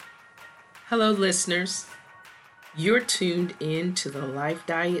Hello, listeners. You're tuned in to the Life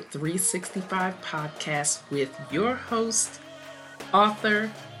Diet 365 podcast with your host,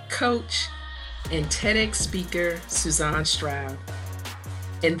 author, coach, and TEDx speaker, Suzanne Stroud.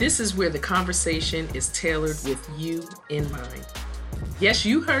 And this is where the conversation is tailored with you in mind. Yes,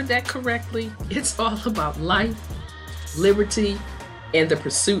 you heard that correctly. It's all about life, liberty, and the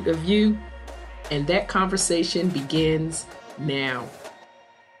pursuit of you. And that conversation begins now.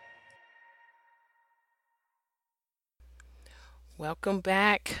 Welcome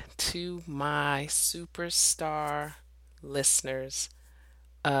back to my superstar listeners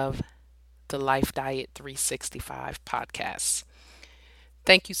of the Life Diet 365 podcast.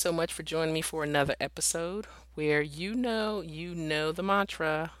 Thank you so much for joining me for another episode where you know the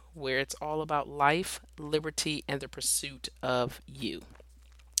mantra, where it's all about life, liberty, and the pursuit of you.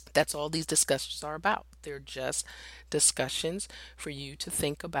 That's all these discussions are about. They're just discussions for you to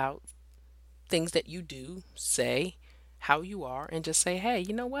think about things that you do, say, how you are, and just say, hey,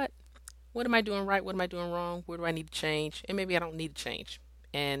 you know what? What am I doing right? What am I doing wrong? Where do I need to change? And maybe I don't need to change.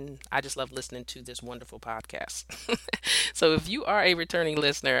 And I just love listening to this wonderful podcast. So if you are a returning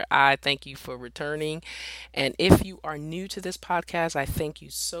listener, I thank you for returning. And if you are new to this podcast, I thank you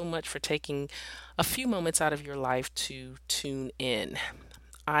so much for taking a few moments out of your life to tune in.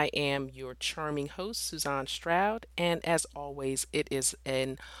 I am your charming host, Suzanne Stroud, and as always, it is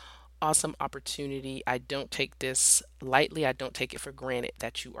an awesome opportunity. I don't take this lightly. I don't take it for granted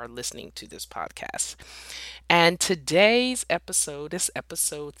that you are listening to this podcast. And today's episode is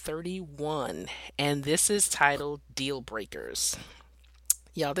episode 31, and this is titled Deal Breakers.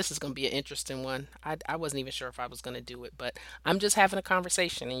 Y'all, this is going to be an interesting one. I wasn't even sure if I was going to do it, but I'm just having a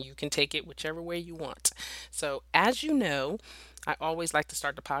conversation and you can take it whichever way you want. So, as you know, I always like to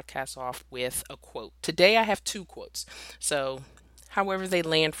start the podcast off with a quote. Today I have two quotes. So, however they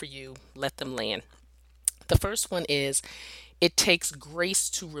land for you, let them land. The first one is, it takes grace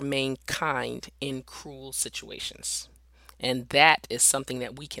to remain kind in cruel situations. And that is something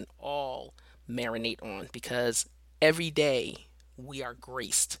that we can all marinate on because every day we are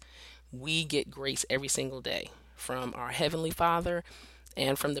graced. We get grace every single day from our Heavenly Father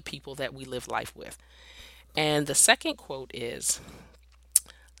and from the people that we live life with. And the second quote is,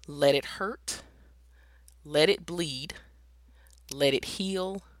 let it hurt, let it bleed, let it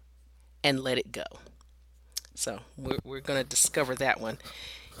heal, and let it go. So we're going to discover that one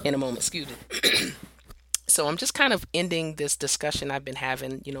in a moment. Excuse me. So I'm just kind of ending this discussion I've been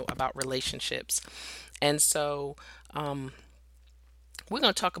having, about relationships. And so we're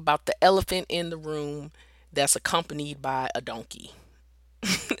going to talk about the elephant in the room that's accompanied by a donkey.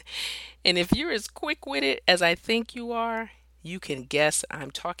 And if you're as quick-witted as I think you are, you can guess I'm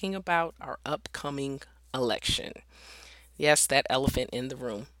talking about our upcoming election. Yes, that elephant in the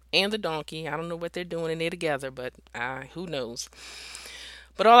room. And the donkey. I don't know what they're doing in there together, but who knows.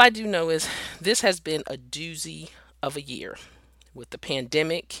 But all I do know is this has been a doozy of a year with the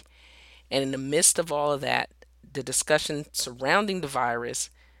pandemic. And in the midst of all of that, the discussion surrounding the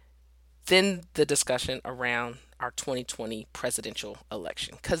virus, then the discussion around our 2020 presidential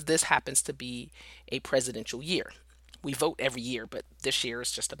election, because this happens to be a presidential year. We vote every year, but this year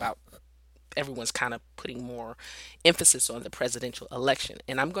is just about everyone's kind of putting more emphasis on the presidential election.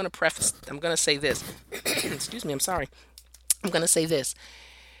 And I'm going to say this. Excuse me, I'm sorry. I'm going to say this.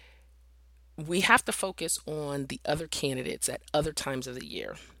 We have to focus on the other candidates at other times of the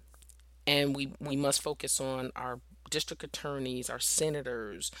year. And we must focus on our district attorneys, our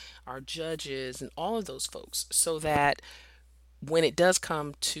senators, our judges, and all of those folks so that when it does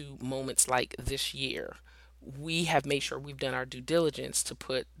come to moments like this year, we have made sure we've done our due diligence to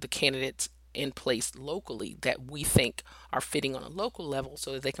put the candidates in place locally that we think are fitting on a local level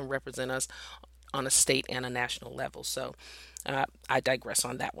so that they can represent us on a state and a national level. So I digress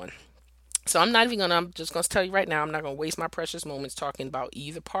on that one. So I'm just going to tell you right now, I'm not going to waste my precious moments talking about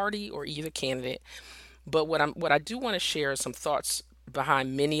either party or either candidate. But what I do want to share is some thoughts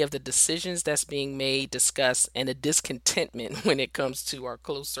behind many of the decisions that's being made, discussed, and the discontentment when it comes to our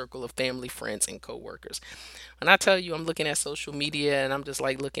close circle of family, friends, and coworkers. When I tell you I'm looking at social media and I'm just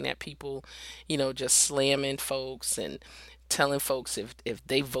like looking at people, just slamming folks and telling folks if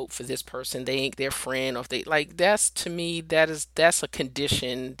they vote for this person, they ain't their friend, or if they that's, to me, that's a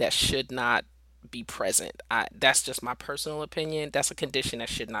condition that should not be present. That's just my personal opinion. That's a condition that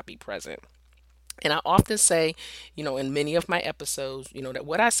should not be present. And I often say, in many of my episodes, that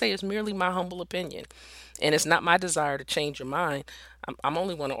what I say is merely my humble opinion. And it's not my desire to change your mind. I'm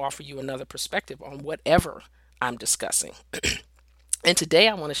only going to offer you another perspective on whatever I'm discussing. And today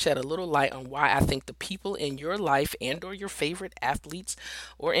I want to shed a little light on why I think the people in your life and or your favorite athletes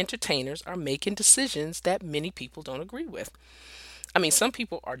or entertainers are making decisions that many people don't agree with. I mean, some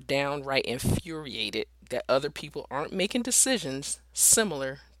people are downright infuriated that other people aren't making decisions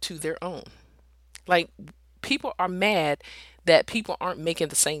similar to their own. Like, people are mad that people aren't making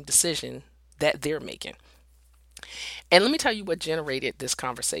the same decision that they're making. And let me tell you what generated this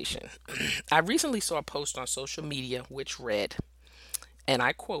conversation. I recently saw a post on social media which read, and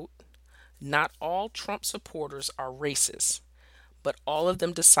I quote, "Not all Trump supporters are racist, but all of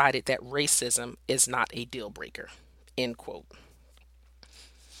them decided that racism is not a deal breaker." End quote.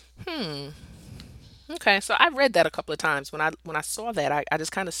 Okay, so I read that a couple of times. When I saw that, I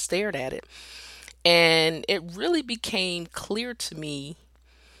just kind of stared at it. And it really became clear to me,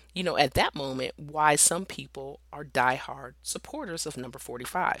 at that moment, why some people are diehard supporters of number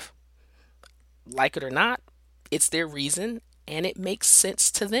 45. Like it or not, it's their reason and it makes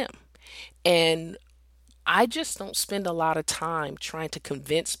sense to them. And I just don't spend a lot of time trying to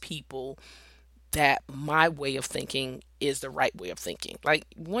convince people that my way of thinking is the right way of thinking. Like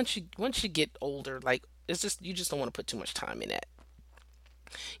once you get older, like it's just you just don't want to put too much time in that.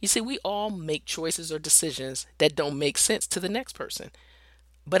 You see, we all make choices or decisions that don't make sense to the next person.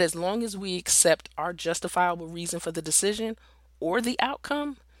 But as long as we accept our justifiable reason for the decision or the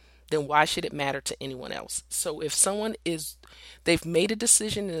outcome, then why should it matter to anyone else? So if they've made a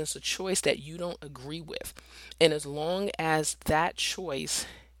decision and it's a choice that you don't agree with, and as long as that choice,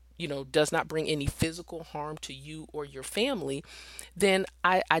 does not bring any physical harm to you or your family, then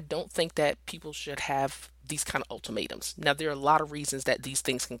I don't think that people should have these kind of ultimatums. Now, there are a lot of reasons that these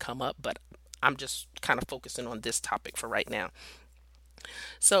things can come up, but I'm just kind of focusing on this topic for right now.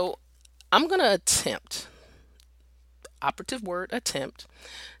 So I'm going to attempt, operative word attempt,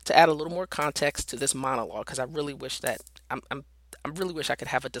 to add a little more context to this monologue because I really wish that I really wish I could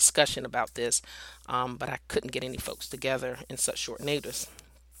have a discussion about this, but I couldn't get any folks together in such short notice.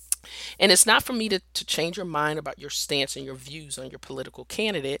 And it's not for me to change your mind about your stance and your views on your political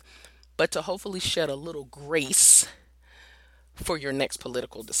candidate, but to hopefully shed a little grace for your next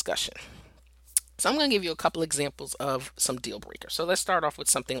political discussion. So I'm going to give you a couple examples of some deal breakers. So let's start off with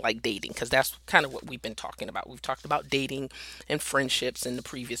something like dating, because that's kind of what we've been talking about. We've talked about dating and friendships in the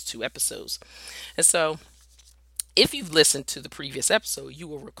previous two episodes. And so if you've listened to the previous episode, you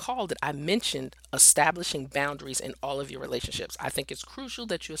will recall that I mentioned establishing boundaries in all of your relationships. I think it's crucial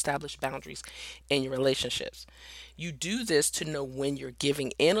that you establish boundaries in your relationships. You do this to know when you're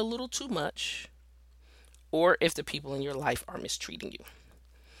giving in a little too much or if the people in your life are mistreating you.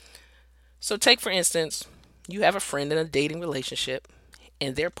 So, take for instance, you have a friend in a dating relationship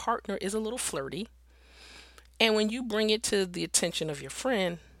and their partner is a little flirty. And when you bring it to the attention of your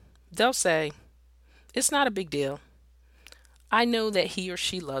friend, they'll say, "It's not a big deal. I know that he or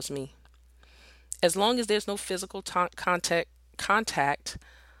she loves me. As long as there's no physical contact,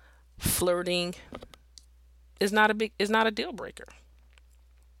 flirting is not a deal breaker."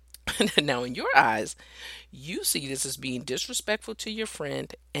 Now, in your eyes, you see this as being disrespectful to your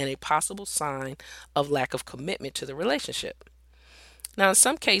friend and a possible sign of lack of commitment to the relationship. Now, in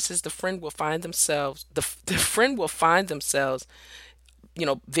some cases, the friend will find themselves,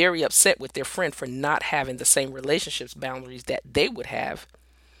 very upset with their friend for not having the same relationships boundaries that they would have.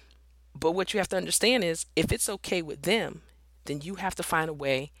 But what you have to understand is if it's okay with them, then you have to find a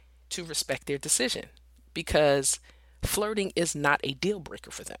way to respect their decision because flirting is not a deal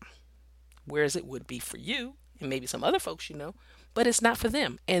breaker for them, whereas it would be for you and maybe some other folks but it's not for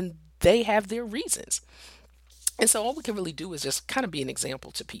them and they have their reasons. And so all we can really do is just kind of be an example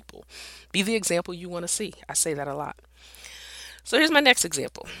to people. Be the example you want to see. I say that a lot. So here's my next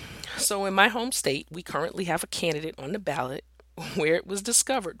example. So in my home state, we currently have a candidate on the ballot where it was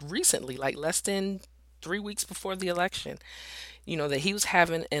discovered recently, like less than 3 weeks before the election, that he was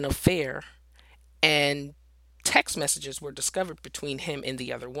having an affair and text messages were discovered between him and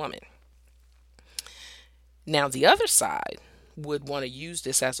the other woman. Now, the other side would want to use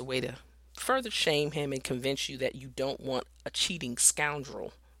this as a way to further shame him and convince you that you don't want a cheating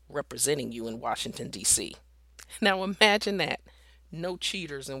scoundrel representing you in Washington, D.C. Now, imagine that. No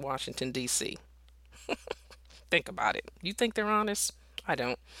cheaters in Washington, D.C. Think about it. You think they're honest? I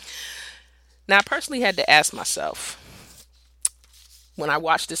don't. Now, I personally had to ask myself when I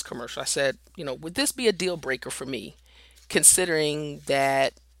watched this commercial, I said, would this be a deal breaker for me, considering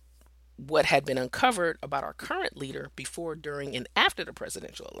that what had been uncovered about our current leader before, during, and after the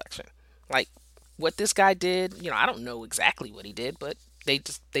presidential election? Like what this guy did, I don't know exactly what he did, but they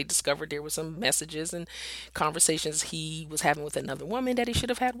discovered there were some messages and conversations he was having with another woman that he should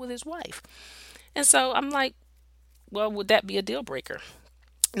have had with his wife. And so I'm like, Well, would that be a deal breaker?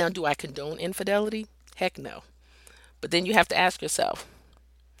 Now, do I condone infidelity? Heck no. But then you have to ask yourself,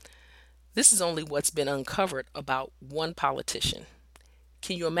 this is only what's been uncovered about one politician.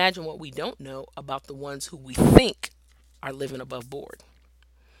 Can you imagine what we don't know about the ones who we think are living above board?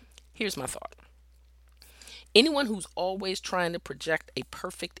 Here's my thought. Anyone who's always trying to project a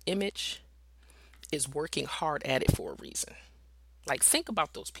perfect image is working hard at it for a reason. Like, think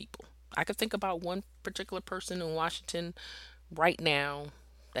about those people. I could think about one particular person in Washington right now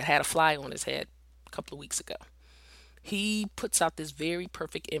that had a fly on his head a couple of weeks ago. He puts out this very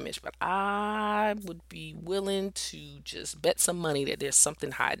perfect image, but I would be willing to just bet some money that there's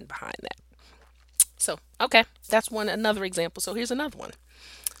something hiding behind that. So, okay, that's another example. So here's another one.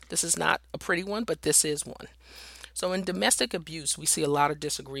 This is not a pretty one, but this is one. So, in domestic abuse, we see a lot of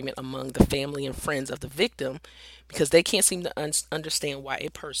disagreement among the family and friends of the victim because they can't seem to understand why a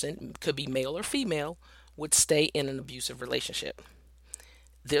person, could be male or female, would stay in an abusive relationship.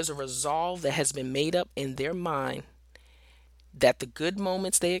 There's a resolve that has been made up in their mind that the good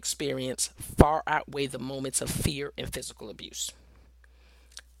moments they experience far outweigh the moments of fear and physical abuse.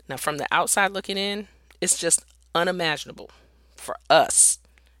 Now, from the outside looking in, it's just unimaginable for us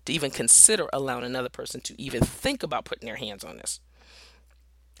to even consider allowing another person to even think about putting their hands on this.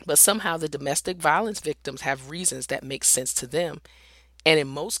 But somehow the domestic violence victims have reasons that make sense to them. And in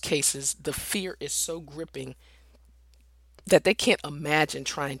most cases, the fear is so gripping that they can't imagine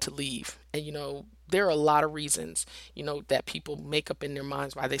trying to leave. And, there are a lot of reasons, that people make up in their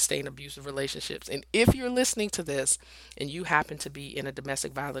minds why they stay in abusive relationships. And if you're listening to this and you happen to be in a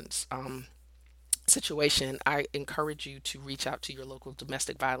domestic violence situation, I encourage you to reach out to your local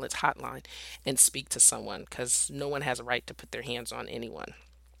domestic violence hotline and speak to someone because no one has a right to put their hands on anyone.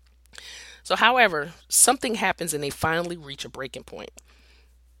 So, however, something happens and they finally reach a breaking point.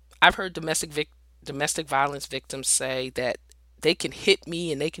 I've heard domestic violence victims say that they can hit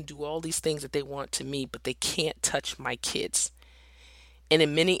me and they can do all these things that they want to me, but they can't touch my kids. And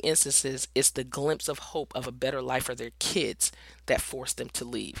in many instances, it's the glimpse of hope of a better life for their kids that force them to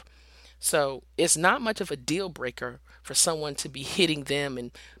leave. So it's not much of a deal breaker for someone to be hitting them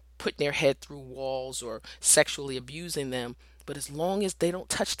and putting their head through walls or sexually abusing them. But as long as they don't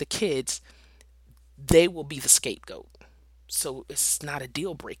touch the kids, they will be the scapegoat. So it's not a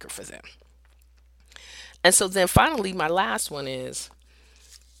deal breaker for them. And so then finally, my last one is,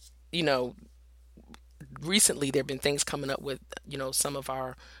 you know, recently there have been things coming up with, some of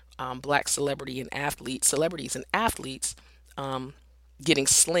our black celebrities and athletes getting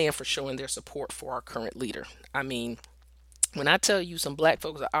slammed for showing their support for our current leader. I mean, when I tell you some black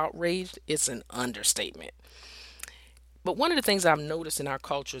folks are outraged, it's an understatement. But one of the things I've noticed in our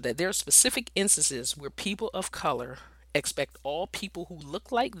culture that there are specific instances where people of color expect all people who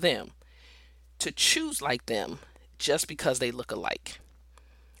look like them to choose like them just because they look alike.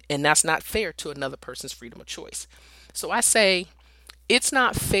 And that's not fair to another person's freedom of choice. So I say it's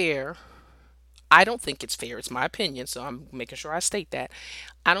not fair. I don't think it's fair. It's my opinion. So I'm making sure I state that.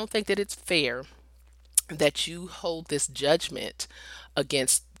 I don't think that it's fair that you hold this judgment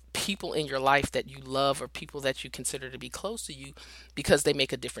against people in your life that you love or people that you consider to be close to you because they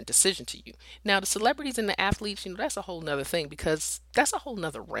make a different decision to you. Now, the celebrities and the athletes, that's a whole nother thing because that's a whole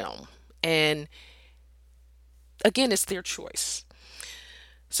nother realm. And again, it's their choice.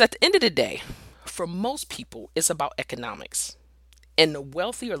 So at the end of the day, for most people, it's about economics. And the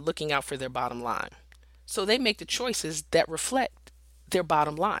wealthy are looking out for their bottom line. So they make the choices that reflect their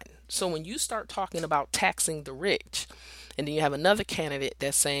bottom line. So when you start talking about taxing the rich, and then you have another candidate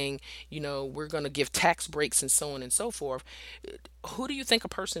that's saying, we're going to give tax breaks and so on and so forth, who do you think a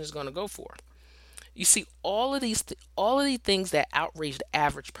person is going to go for? You see, all of these things that outrage the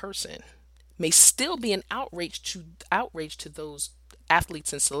average person may still be an outrage to those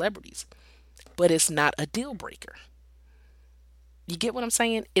athletes and celebrities, but it's not a deal breaker. You get what I'm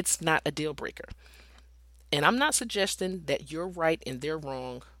saying? It's not a deal breaker. And I'm not suggesting that you're right and they're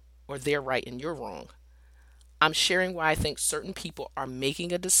wrong, or they're right and you're wrong. I'm sharing why I think certain people are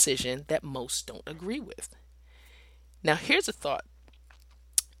making a decision that most don't agree with. Now, here's a thought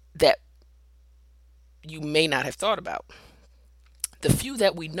that you may not have thought about. The few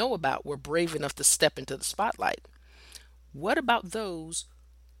that we know about were brave enough to step into the spotlight. What about those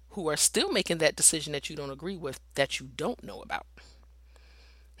who are still making that decision that you don't agree with, that you don't know about?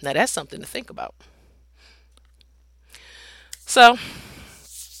 Now, that's something to think about. So,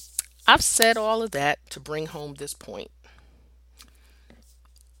 I've said all of that to bring home this point.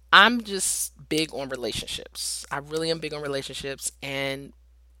 I'm just big on relationships. I really am big on relationships. And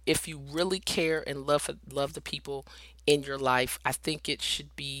if you really care and love the people in your life, I think it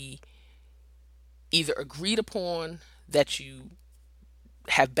should be either agreed upon that you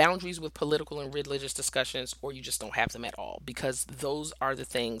have boundaries with political and religious discussions, or you just don't have them at all, because those are the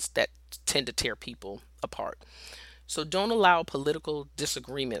things that tend to tear people apart. So don't allow political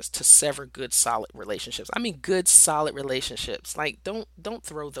disagreements to sever good solid relationships. I mean good solid relationships. Like don't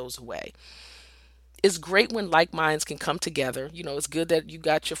throw those away. It's great when like minds can come together. It's good that you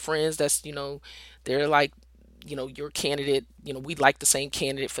got your friends that's, they're like, your candidate, we like the same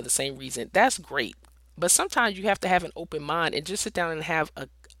candidate for the same reason. That's great. But sometimes you have to have an open mind and just sit down and have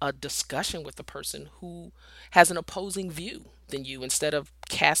a discussion with the person who has an opposing view than you, instead of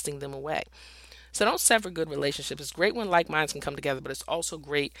casting them away. So don't sever good relationships. It's great when like minds can come together, but it's also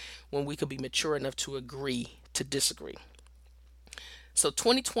great when we could be mature enough to agree to disagree. So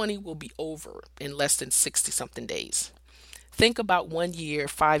 2020 will be over in less than 60 something days. Think about 1 year,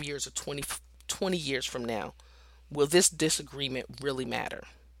 5 years, or 20 years from now. Will this disagreement really matter?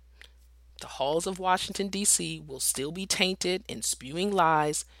 The halls of Washington, D.C. will still be tainted and spewing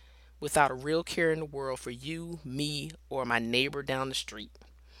lies without a real care in the world for you, me, or my neighbor down the street.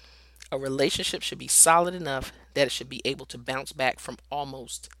 A relationship should be solid enough that it should be able to bounce back from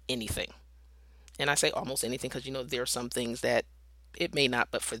almost anything. And I say almost anything because, there are some things that it may not,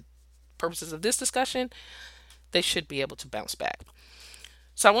 but for purposes of this discussion, they should be able to bounce back.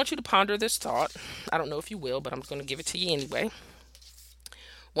 So I want you to ponder this thought. I don't know if you will, but I'm going to give it to you anyway.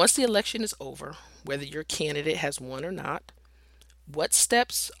 Once the election is over, whether your candidate has won or not, what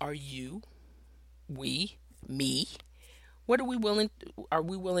steps are you, we, me, what are we willing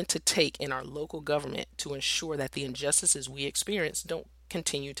to take in our local government to ensure that the injustices we experience don't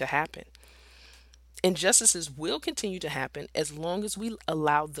continue to happen? Injustices will continue to happen as long as we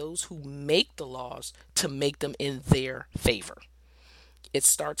allow those who make the laws to make them in their favor. It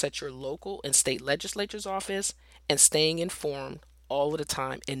starts at your local and state legislature's office and staying informed all of the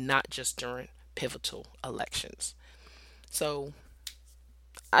time, and not just during pivotal elections. So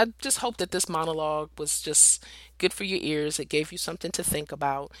I just hope that this monologue was just good for your ears. It gave you something to think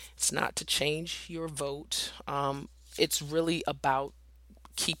about. It's not to change your vote. It's really about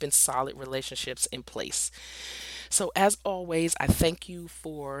keeping solid relationships in place. So as always, I thank you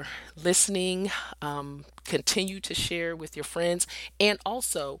for listening. Continue to share with your friends, and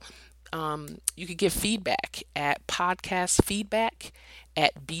also you could give feedback at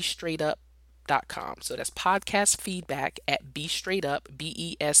podcastfeedback@bestraigup.com. So that's podcast feedback at bestraigup,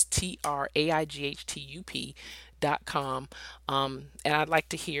 BESTRAIGHTUP.com. And I'd like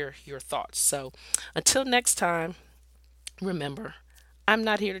to hear your thoughts. So until next time, remember, I'm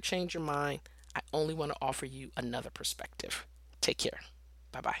not here to change your mind. I only want to offer you another perspective. Take care.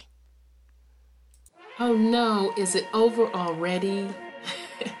 Bye-bye. Oh no, is it over already?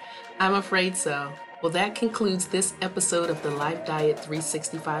 I'm afraid so. Well, that concludes this episode of the Life Diet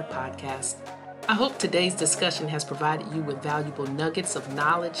 365 podcast. I hope today's discussion has provided you with valuable nuggets of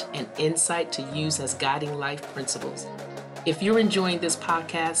knowledge and insight to use as guiding life principles. If you're enjoying this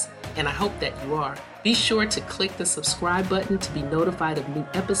podcast, and I hope that you are, be sure to click the subscribe button to be notified of new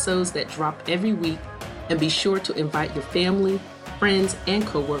episodes that drop every week, and be sure to invite your family, friends, and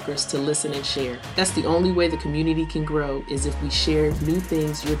coworkers to listen and share. That's the only way the community can grow, is if we share new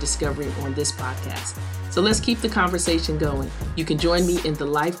things you're discovering on this podcast. So let's keep the conversation going. You can join me in the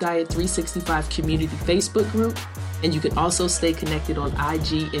Life Diet 365 community Facebook group, and you can also stay connected on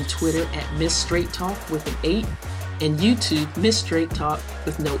IG and Twitter at Miss Straight Talk with an 8, and YouTube Miss Straight Talk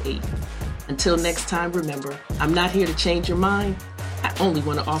with no 8. Until next time, remember, I'm not here to change your mind. I only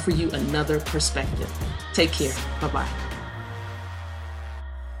want to offer you another perspective. Take care. Bye-bye.